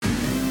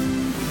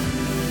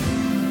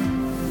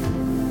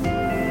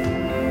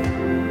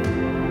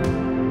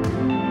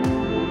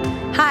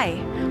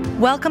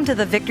Welcome to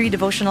the Victory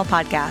Devotional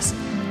Podcast.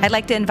 I'd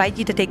like to invite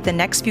you to take the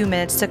next few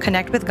minutes to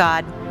connect with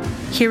God,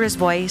 hear His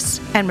voice,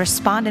 and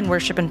respond in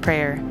worship and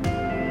prayer.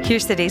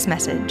 Here's today's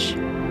message.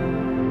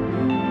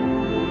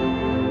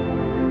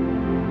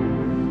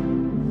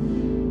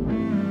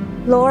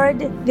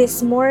 Lord,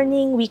 this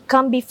morning we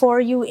come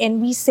before you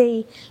and we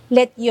say,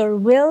 let your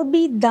will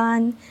be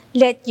done,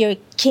 let your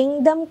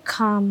kingdom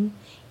come,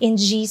 in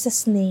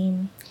Jesus'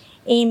 name.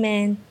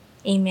 Amen.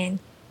 Amen.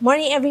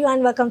 Morning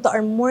everyone, welcome to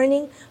our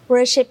morning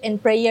worship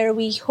and prayer.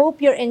 We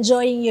hope you're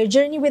enjoying your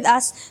journey with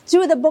us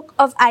through the book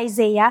of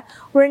Isaiah.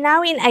 We're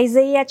now in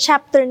Isaiah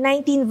chapter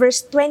 19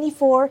 verse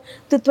 24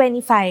 to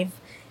 25.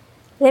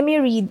 Let me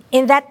read.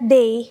 In that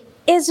day,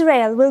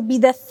 Israel will be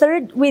the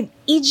third with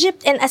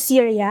Egypt and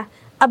Assyria,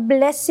 a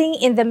blessing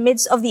in the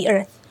midst of the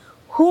earth,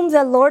 whom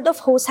the Lord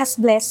of hosts has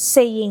blessed,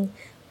 saying,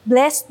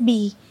 Blessed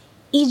be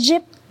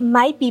Egypt,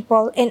 my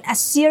people, and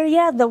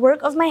Assyria, the work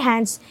of my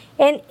hands,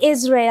 and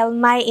Israel,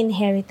 my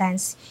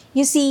inheritance.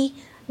 You see,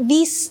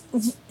 these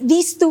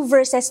two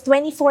verses,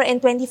 24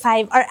 and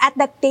 25, are at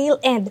the tail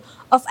end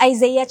of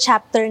Isaiah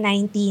chapter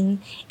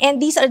 19.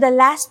 And these are the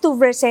last two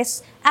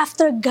verses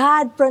after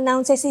God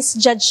pronounces His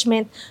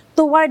judgment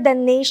toward the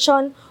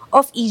nation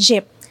of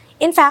Egypt.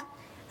 In fact,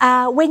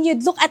 when you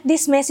look at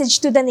this message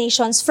to the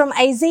nations from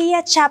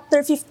Isaiah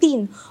chapter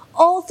 15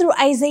 all through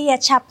Isaiah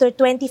chapter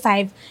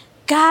 25,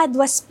 God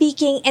was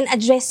speaking and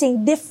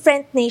addressing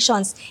different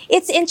nations.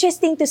 It's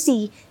interesting to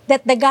see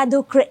that the God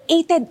who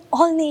created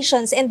all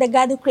nations and the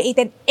God who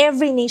created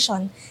every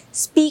nation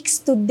speaks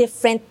to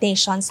different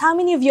nations. How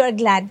many of you are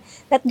glad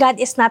that God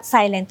is not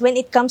silent when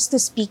it comes to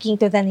speaking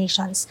to the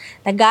nations?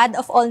 The God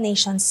of all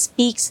nations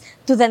speaks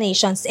to the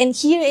nations. And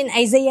here in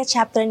Isaiah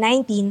chapter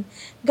 19,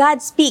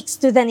 God speaks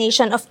to the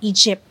nation of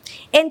Egypt.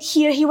 And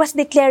here He was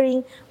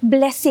declaring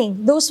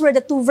blessing. Those were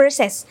the two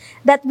verses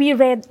that we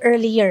read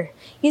earlier.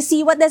 You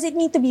see, what does it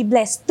mean to be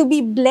blessed? To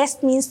be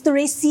blessed means to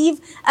receive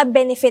a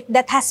benefit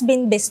that has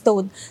been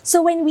bestowed.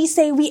 So when we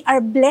say we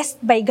are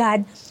blessed by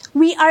God,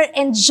 we are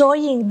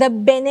enjoying the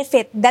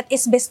benefit that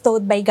is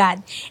bestowed by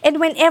God. And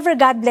whenever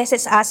God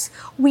blesses us,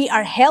 we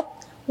are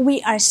helped,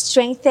 we are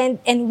strengthened,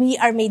 and we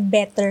are made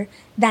better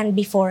than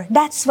before.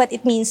 That's what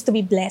it means to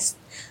be blessed.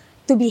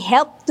 To be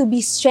helped, to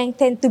be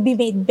strengthened, to be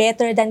made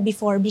better than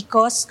before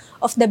because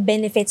of the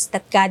benefits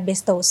that God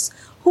bestows.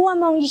 Who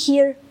among you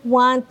here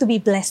want to be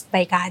blessed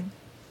by God?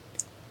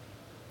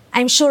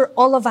 I'm sure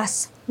all of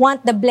us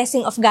want the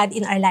blessing of God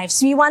in our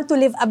lives. We want to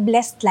live a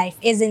blessed life,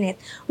 isn't it?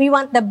 We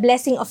want the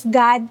blessing of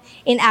God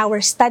in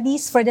our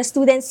studies. For the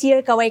students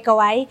here,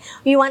 kaway-kaway.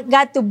 We want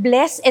God to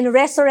bless and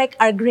resurrect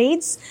our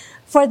grades.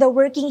 For the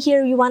working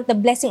here, we want the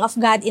blessing of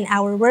God in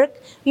our work.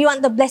 We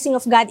want the blessing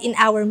of God in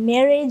our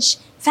marriage,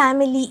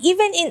 family,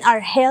 even in our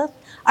health,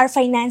 our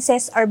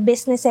finances, our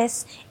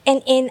businesses,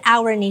 and in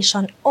our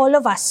nation. All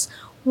of us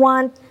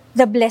want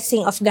the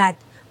blessing of God.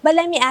 But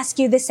let me ask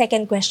you the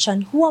second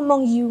question. Who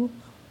among you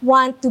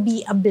want to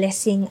be a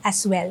blessing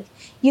as well?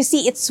 You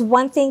see, it's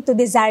one thing to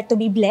desire to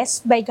be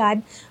blessed by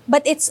God,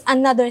 but it's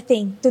another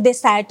thing to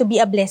desire to be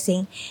a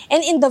blessing.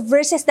 And in the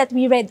verses that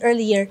we read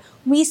earlier,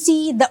 we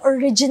see the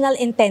original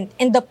intent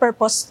and the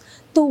purpose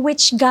to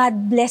which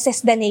God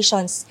blesses the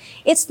nations.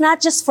 It's not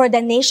just for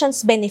the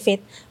nation's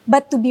benefit,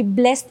 but to be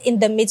blessed in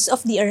the midst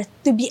of the earth,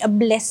 to be a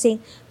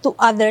blessing to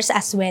others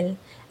as well.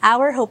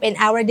 Our hope and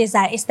our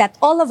desire is that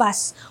all of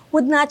us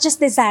would not just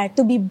desire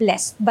to be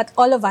blessed, but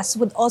all of us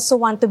would also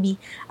want to be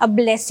a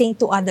blessing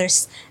to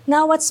others.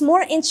 Now, what's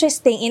more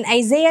interesting in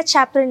Isaiah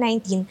chapter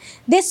 19,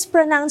 this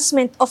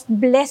pronouncement of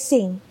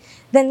blessing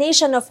the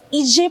nation of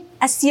Egypt,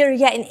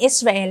 Assyria, and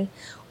Israel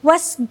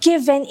was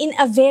given in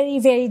a very,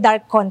 very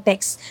dark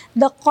context.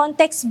 The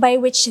context by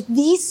which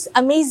these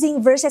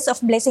amazing verses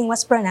of blessing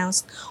was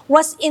pronounced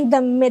was in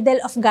the middle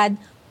of God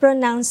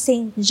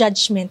pronouncing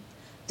judgment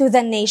to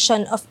the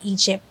nation of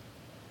Egypt.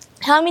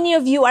 How many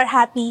of you are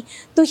happy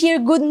to hear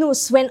good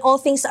news when all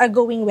things are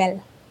going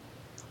well?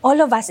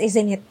 All of us,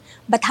 isn't it?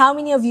 But how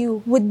many of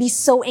you would be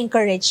so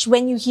encouraged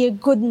when you hear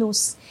good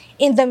news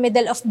in the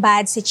middle of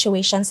bad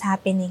situations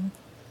happening?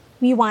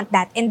 We want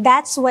that. And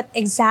that's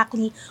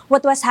exactly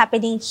what was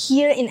happening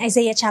here in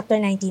Isaiah chapter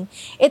 19.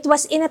 It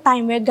was in a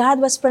time where God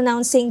was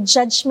pronouncing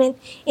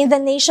judgment in the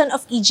nation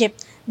of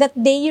Egypt that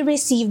they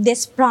received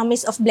this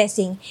promise of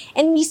blessing.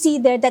 And we see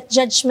there that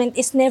judgment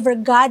is never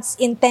God's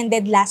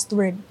intended last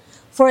word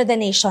for the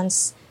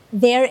nations.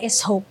 There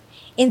is hope.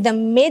 In the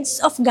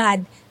midst of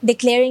God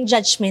declaring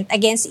judgment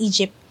against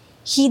Egypt,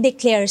 He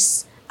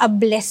declares a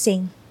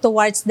blessing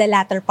towards the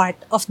latter part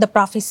of the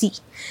prophecy.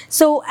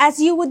 So as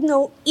you would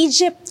know,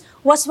 Egypt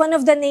was one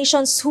of the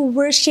nations who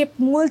worshiped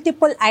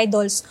multiple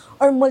idols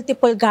or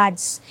multiple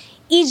gods.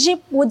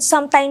 Egypt would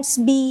sometimes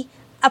be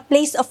a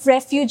place of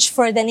refuge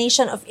for the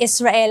nation of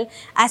Israel.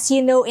 As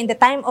you know, in the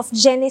time of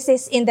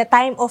Genesis, in the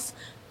time of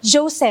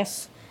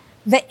Joseph,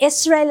 the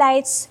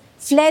Israelites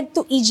fled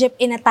to Egypt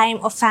in a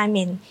time of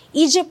famine.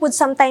 Egypt would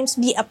sometimes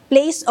be a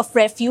place of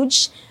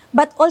refuge,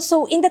 but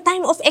also in the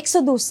time of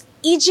Exodus,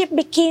 Egypt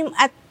became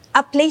a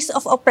a place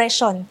of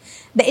oppression.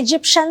 The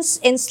Egyptians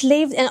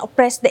enslaved and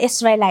oppressed the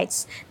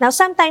Israelites. Now,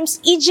 sometimes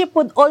Egypt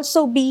would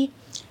also be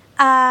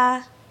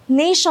a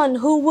nation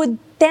who would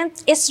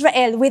tempt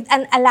Israel with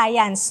an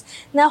alliance.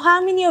 Now,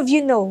 how many of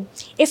you know,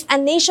 if a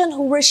nation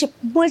who worshiped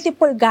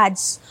multiple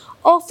gods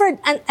offered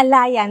an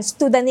alliance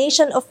to the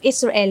nation of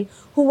Israel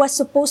who was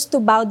supposed to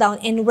bow down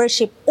and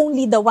worship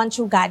only the one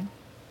true God,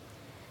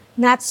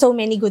 not so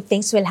many good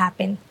things will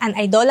happen. An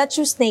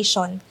idolatrous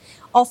nation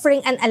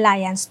offering an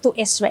alliance to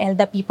Israel,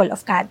 the people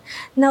of God.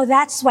 Now,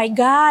 that's why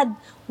God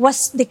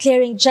was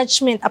declaring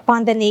judgment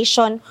upon the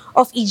nation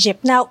of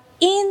Egypt. Now,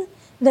 in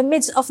the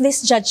midst of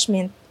this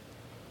judgment,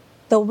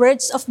 the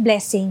words of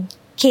blessing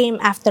came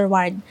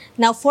afterward.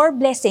 Now, 4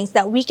 blessings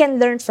that we can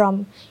learn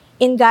from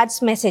in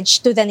God's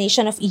message to the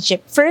nation of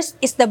Egypt. First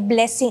is the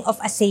blessing of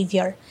a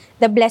Savior.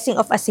 The blessing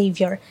of a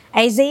Savior.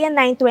 Isaiah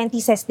 9:20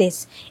 says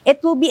this,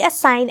 "It will be a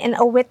sign and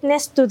a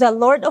witness to the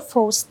Lord of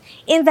hosts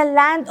in the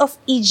land of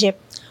Egypt.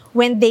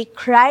 When they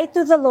cry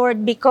to the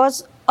Lord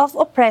because of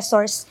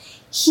oppressors,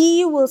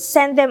 He will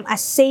send them a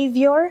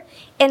Savior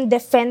and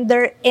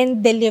defender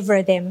and deliver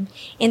them."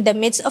 In the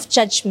midst of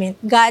judgment,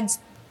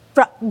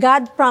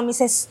 God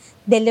promises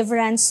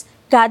deliverance.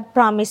 God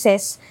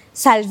promises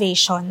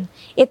salvation.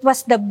 It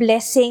was the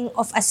blessing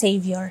of a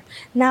Savior.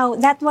 Now,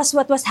 that was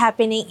what was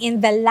happening in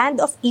the land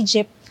of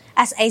Egypt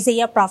as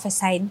Isaiah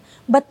prophesied.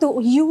 But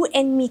to you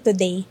and me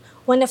today,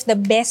 one of the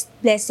best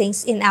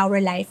blessings in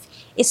our life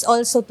is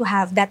also to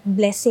have that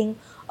blessing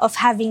of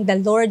having the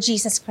Lord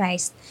Jesus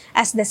Christ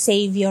as the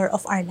Savior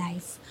of our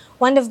life.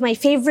 One of my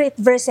favorite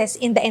verses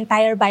in the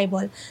entire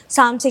Bible,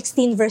 Psalm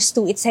 16 verse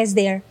 2, it says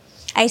there,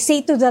 "I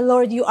say to the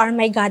Lord, you are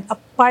my God.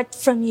 Apart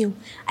from you,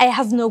 I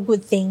have no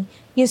good thing."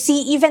 You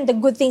see, even the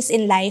good things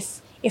in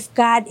life, if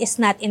God is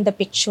not in the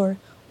picture,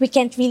 we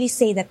can't really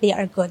say that they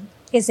are good,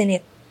 isn't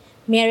it?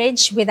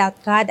 Marriage without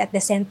God at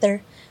the center,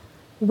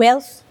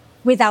 wealth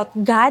without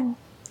God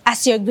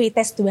as your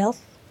greatest wealth,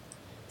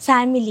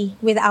 family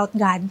without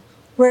God,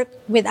 work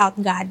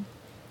without God.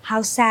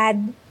 How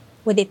sad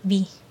would it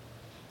be?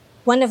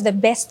 One of the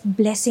best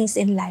blessings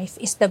in life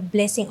is the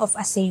blessing of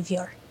a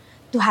Savior,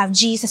 to have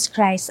Jesus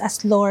Christ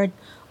as Lord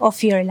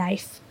of your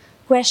life.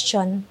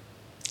 Question,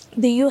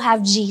 do you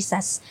have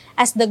Jesus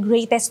as the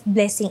greatest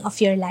blessing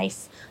of your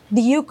life? Do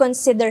you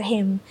consider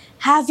Him,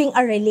 having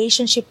a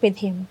relationship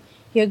with Him,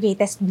 your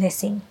greatest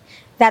blessing?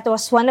 That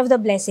was one of the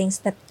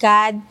blessings that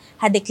God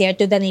had declared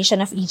to the nation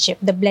of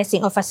Egypt, the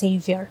blessing of a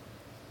Savior.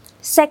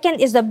 Second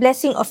is the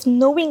blessing of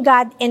knowing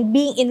God and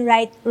being in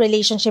right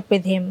relationship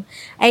with Him.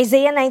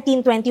 Isaiah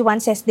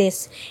 19:21 says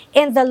this,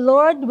 "And the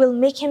Lord will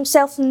make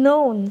Himself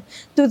known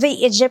to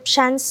the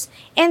Egyptians,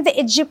 and the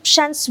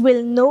Egyptians will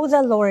know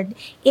the Lord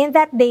in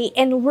that day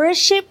and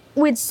worship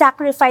with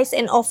sacrifice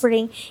and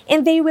offering,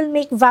 and they will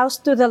make vows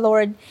to the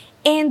Lord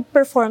and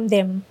perform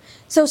them."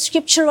 So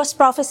Scripture was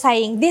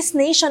prophesying this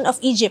nation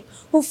of Egypt,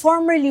 who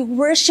formerly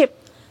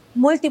worshipped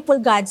multiple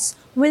gods,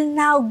 will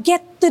now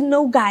get to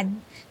know God.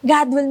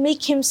 God will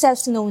make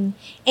Himself known,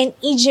 and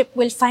Egypt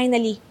will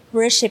finally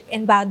worship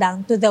and bow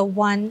down to the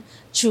one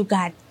true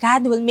God.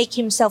 God will make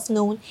Himself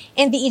known,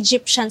 and the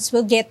Egyptians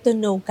will get to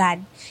know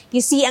God.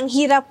 You see, ang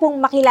hirap pong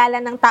makilala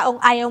ng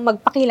taong ayaw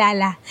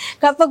magpakilala.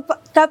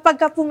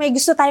 Kapag po may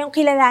gusto tayong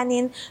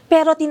kilalanin,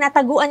 pero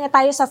tinataguan niya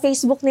tayo sa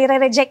Facebook,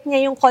 nire-reject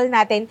niya yung call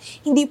natin,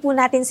 hindi po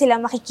natin sila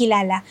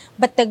makikilala.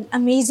 But the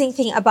amazing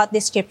thing about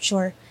this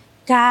scripture,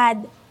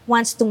 God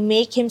wants to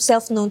make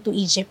Himself known to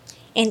Egypt,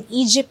 and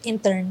Egypt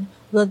in turn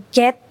will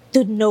get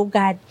to know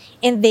God,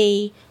 and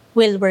they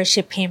will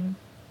worship Him.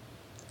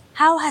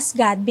 How has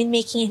God been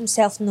making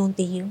Himself known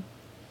to you?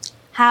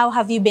 How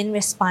have you been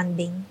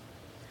responding?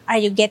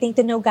 Are you getting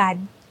to know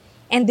God?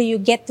 And do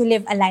you get to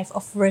live a life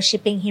of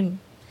worshiping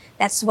Him?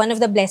 That's one of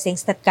the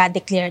blessings that God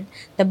declared,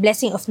 the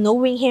blessing of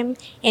knowing Him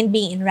and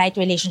being in right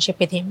relationship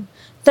with Him.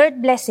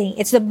 Third blessing,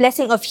 it's the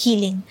blessing of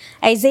healing.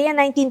 Isaiah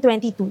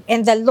 19:22,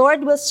 "And the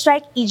Lord will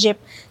strike Egypt,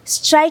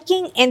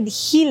 striking and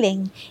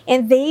healing,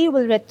 and they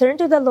will return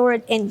to the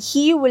Lord, and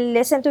He will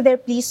listen to their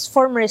pleas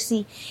for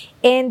mercy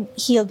and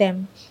heal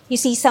them." You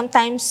see,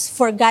 sometimes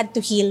for God to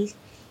heal,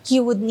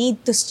 He would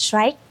need to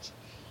strike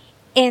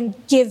and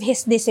give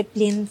His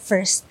discipline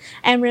first.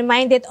 I'm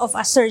reminded of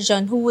a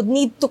surgeon who would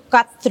need to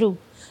cut through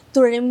to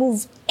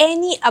remove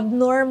any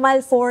abnormal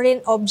foreign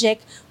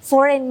object,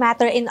 foreign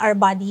matter in our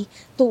body.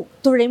 To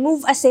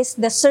remove a cyst,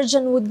 the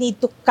surgeon would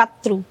need to cut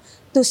through,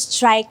 to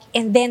strike,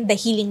 and then the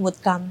healing would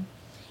come.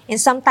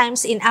 And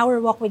sometimes in our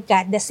walk with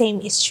God, the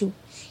same is true.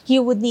 He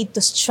would need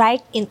to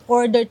strike in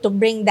order to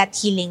bring that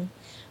healing.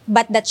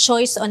 But the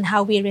choice on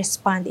how we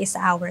respond is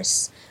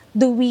ours.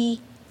 Do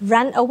we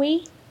run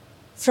away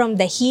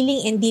from the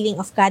healing and dealing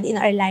of God in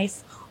our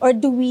life? Or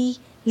do we,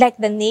 like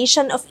the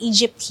nation of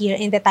Egypt here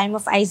in the time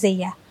of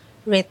Isaiah,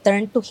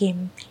 return to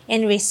Him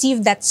and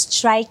receive that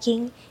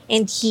striking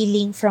and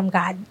healing from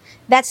God?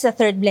 That's the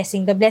third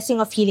blessing, the blessing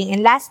of healing.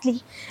 And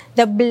lastly,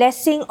 the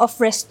blessing of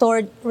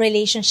restored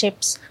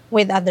relationships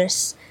with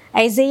others.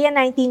 Isaiah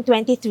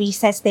 19:23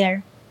 says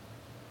there,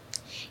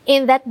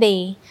 "In that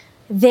day,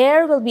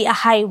 there will be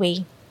a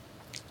highway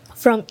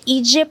from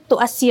Egypt to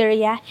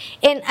Assyria,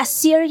 and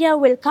Assyria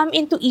will come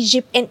into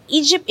Egypt, and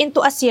Egypt into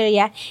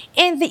Assyria,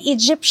 and the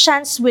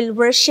Egyptians will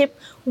worship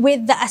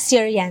with the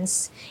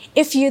Assyrians.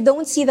 If you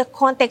don't see the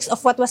context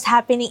of what was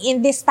happening in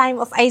this time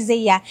of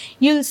Isaiah,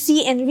 you'll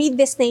see and read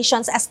these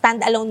nations as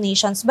standalone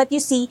nations. But you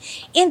see,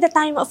 in the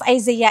time of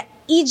Isaiah,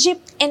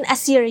 Egypt and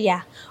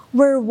Assyria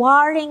were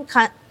warring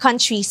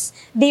countries.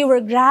 They were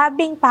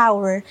grabbing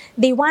power.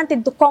 They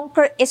wanted to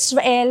conquer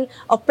Israel,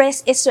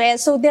 oppress Israel.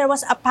 So there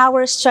was a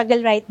power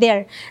struggle right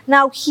there.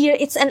 Now here,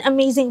 it's an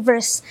amazing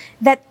verse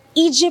that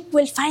Egypt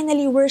will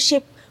finally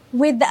worship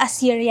with the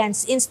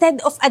Assyrians.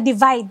 Instead of a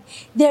divide,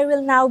 there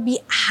will now be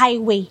a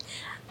highway,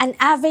 an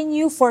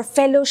avenue for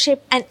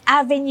fellowship, an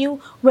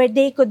avenue where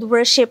they could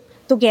worship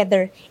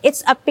together.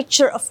 It's a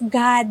picture of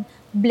God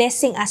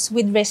blessing us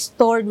with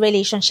restored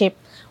relationship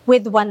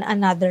with one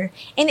another.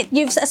 And it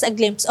gives us a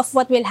glimpse of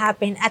what will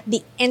happen at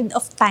the end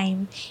of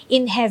time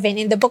in heaven.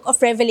 In the book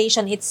of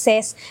Revelation, it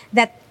says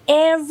that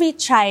every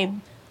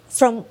tribe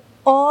from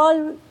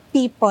all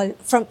people,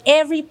 from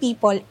every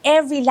people,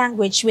 every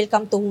language will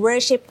come to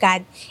worship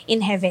God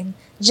in heaven,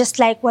 just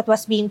like what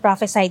was being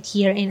prophesied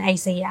here in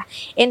Isaiah.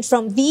 And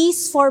from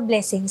these four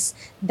blessings,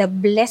 the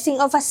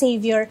blessing of a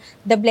Savior,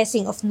 the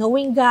blessing of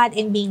knowing God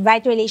and being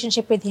right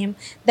relationship with Him,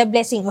 the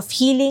blessing of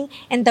healing,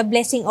 and the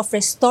blessing of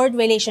restored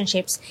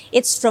relationships,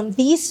 it's from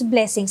these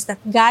blessings that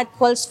God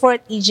calls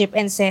forth Egypt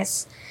and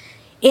says,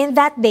 in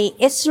that day,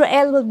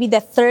 Israel will be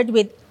the third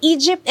with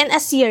Egypt and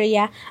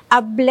Assyria,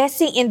 a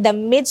blessing in the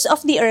midst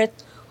of the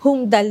earth,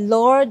 whom the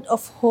Lord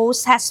of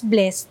hosts has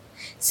blessed,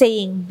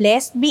 saying,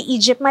 Blessed be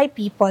Egypt, my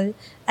people,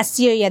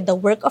 Assyria, the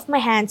work of my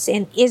hands,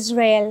 and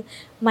Israel,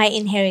 my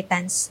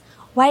inheritance.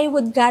 Why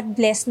would God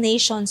bless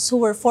nations who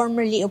were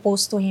formerly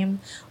opposed to Him?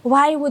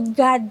 Why would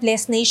God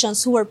bless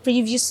nations who were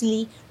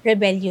previously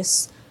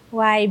rebellious?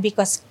 Why?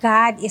 Because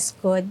God is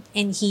good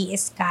and He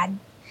is God.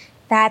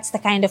 That's the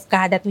kind of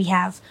God that we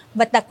have.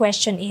 But the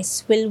question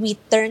is, will we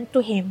turn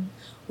to Him,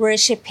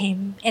 worship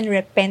Him, and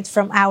repent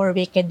from our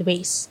wicked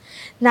ways?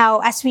 Now,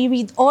 as we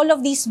read all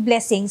of these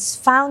blessings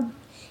found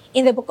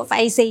in the book of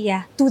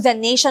Isaiah to the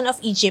nation of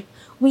Egypt,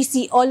 we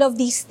see all of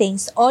these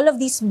things, all of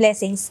these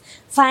blessings,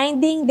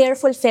 finding their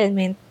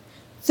fulfillment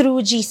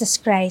through Jesus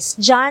Christ.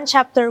 John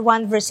chapter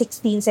 1 verse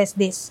 16 says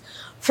this,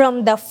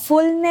 From the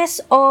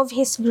fullness of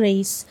His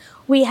grace,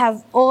 we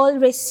have all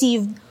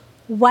received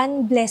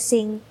one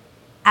blessing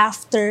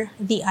after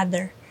the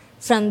other.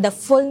 From the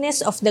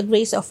fullness of the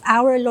grace of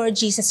our Lord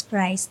Jesus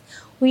Christ,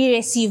 we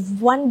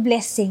receive one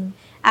blessing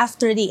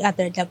after the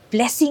other. The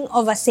blessing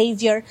of a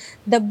Savior,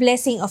 the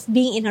blessing of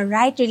being in a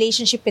right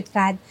relationship with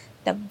God,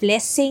 the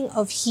blessing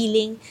of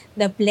healing,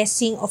 the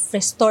blessing of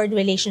restored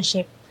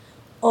relationship,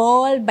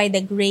 all by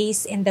the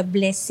grace and the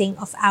blessing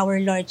of our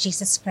Lord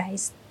Jesus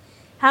Christ.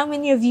 How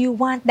many of you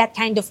want that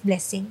kind of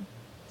blessing?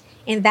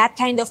 And that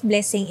kind of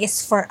blessing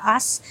is for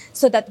us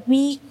so that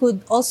we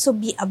could also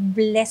be a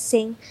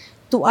blessing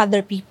to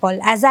other people.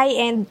 As I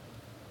end,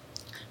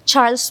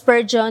 Charles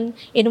Spurgeon,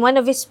 in one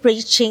of his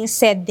preachings,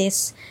 said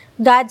this,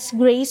 God's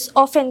grace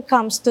often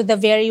comes to the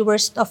very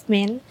worst of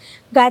men.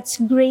 God's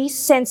grace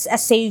sends a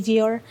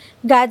Savior.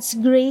 God's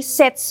grace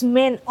sets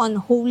men on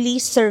holy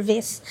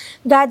service.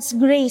 God's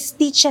grace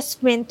teaches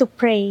men to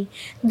pray.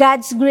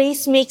 God's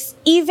grace makes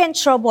even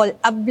trouble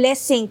a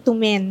blessing to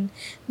men.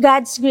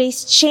 God's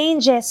grace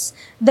changes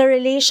the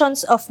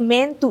relations of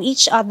men to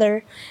each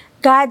other.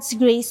 God's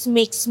grace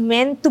makes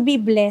men to be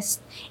blessed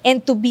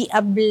and to be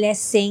a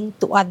blessing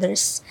to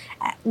others.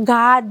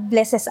 God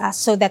blesses us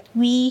so that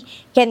we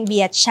can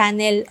be a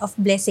channel of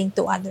blessing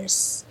to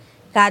others.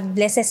 God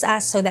blesses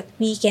us so that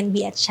we can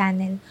be a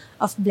channel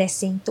of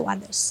blessing to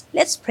others.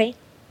 Let's pray.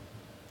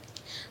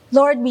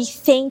 Lord, we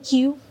thank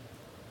You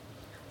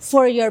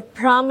for Your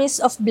promise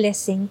of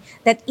blessing,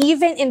 that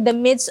even in the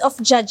midst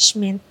of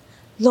judgment,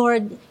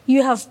 Lord,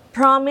 You have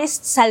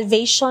promised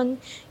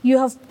salvation. You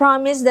have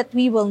promised that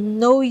we will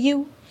know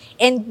You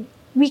and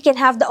we can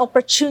have the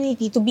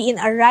opportunity to be in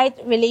a right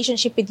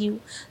relationship with You.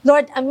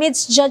 Lord,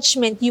 amidst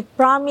judgment, You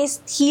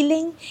promised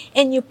healing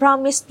and You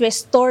promised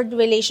restored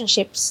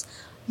relationships.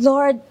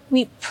 Lord,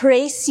 we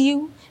praise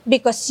You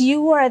because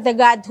You are the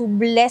God who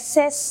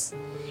blesses,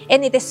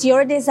 and it is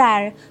Your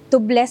desire to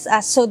bless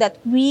us so that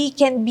we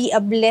can be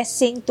a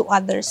blessing to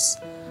others.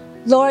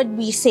 Lord,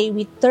 we say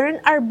we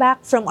turn our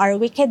back from our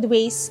wicked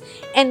ways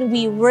and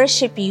we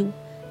worship You,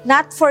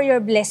 not for Your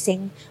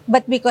blessing,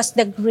 but because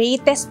the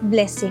greatest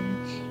blessing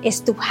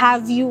is to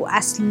have You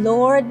as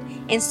Lord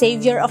and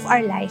Savior of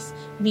our life.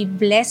 Be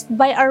blessed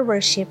by our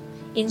worship.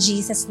 In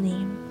Jesus'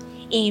 name,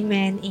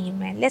 amen,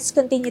 amen. Let's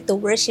continue to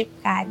worship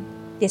God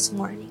this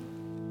morning.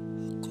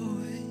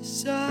 Ako'y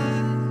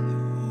sa'yo,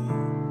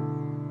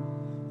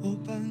 O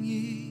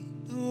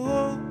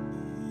Panginoon,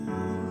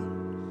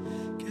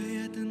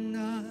 kaya't ang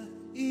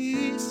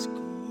nais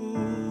ko,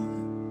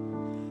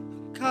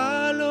 ang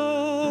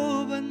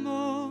kalooban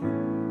Mo,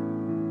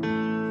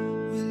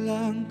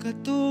 walang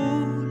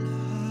katulad,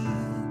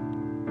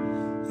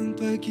 ang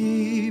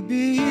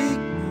pag-ibig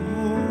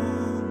Mo,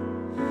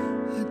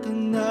 at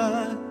ang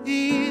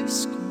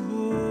nais ko,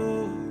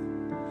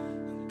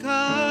 ang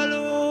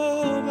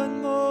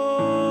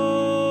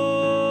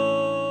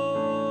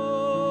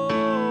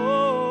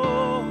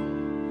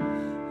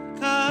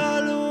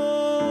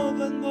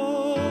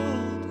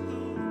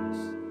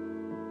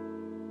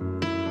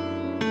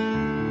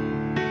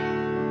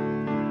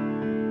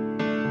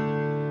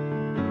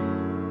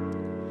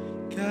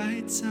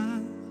kahit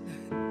saan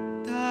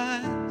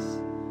landas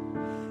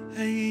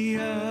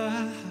ay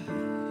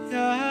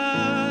hahayag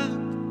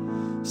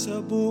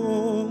sa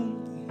buong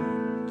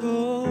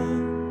mundo.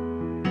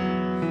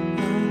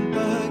 Ang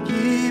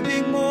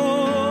pag-ibig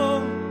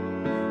mo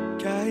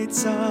kahit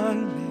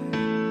saan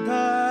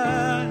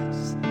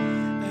landas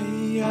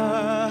ay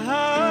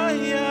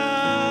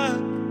hahayag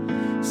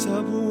sa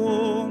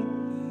buong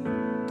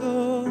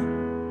mundo.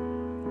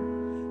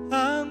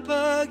 Ang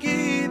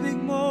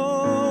pag-ibig mo,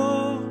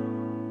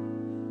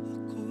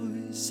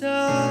 ako'y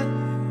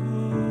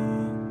sa'yo,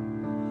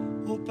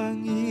 o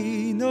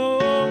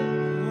Panginoon.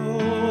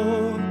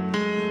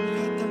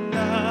 Lahat ang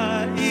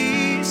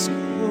nais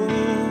ko,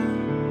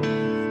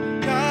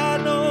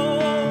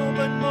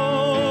 kalooban mo,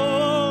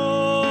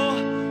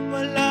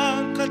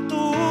 walang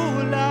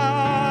katulad.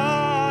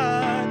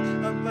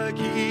 Ang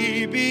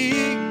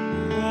pag-ibig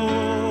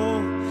mo,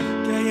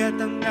 kaya't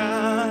ang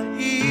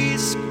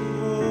nais ko,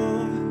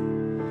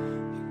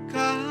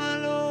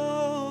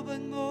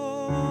 kalooban mo.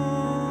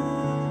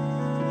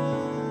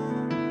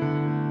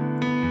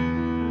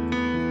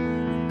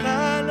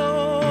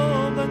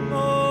 Kalooban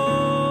mo.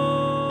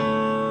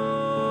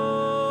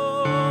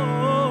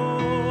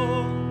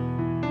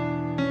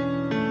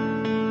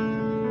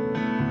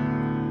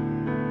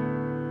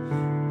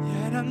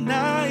 Yan ang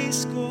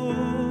nais ko,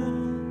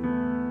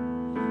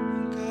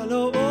 ang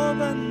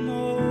kalooban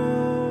mo.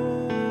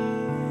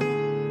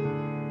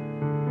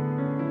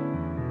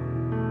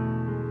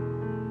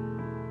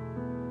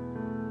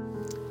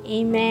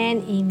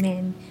 Amen,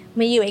 amen.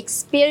 May you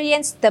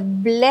experience the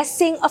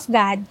blessing of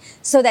God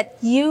so that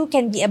you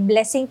can be a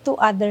blessing to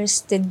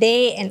others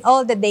today and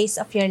all the days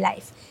of your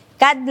life.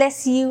 God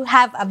bless you.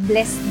 Have a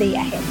blessed day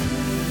ahead.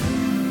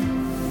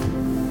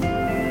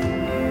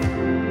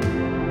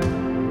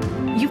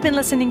 You've been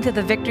listening to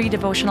the Victory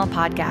Devotional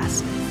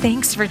Podcast.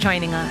 Thanks for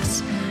joining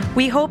us.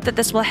 We hope that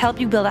this will help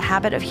you build a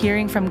habit of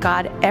hearing from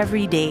God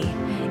every day.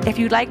 If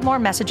you'd like more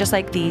messages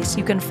like these,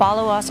 you can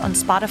follow us on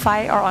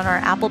Spotify or on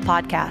our Apple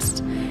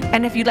Podcast.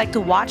 And if you'd like to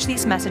watch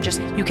these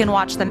messages, you can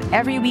watch them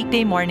every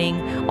weekday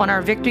morning on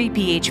our Victory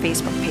PH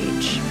Facebook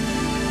page.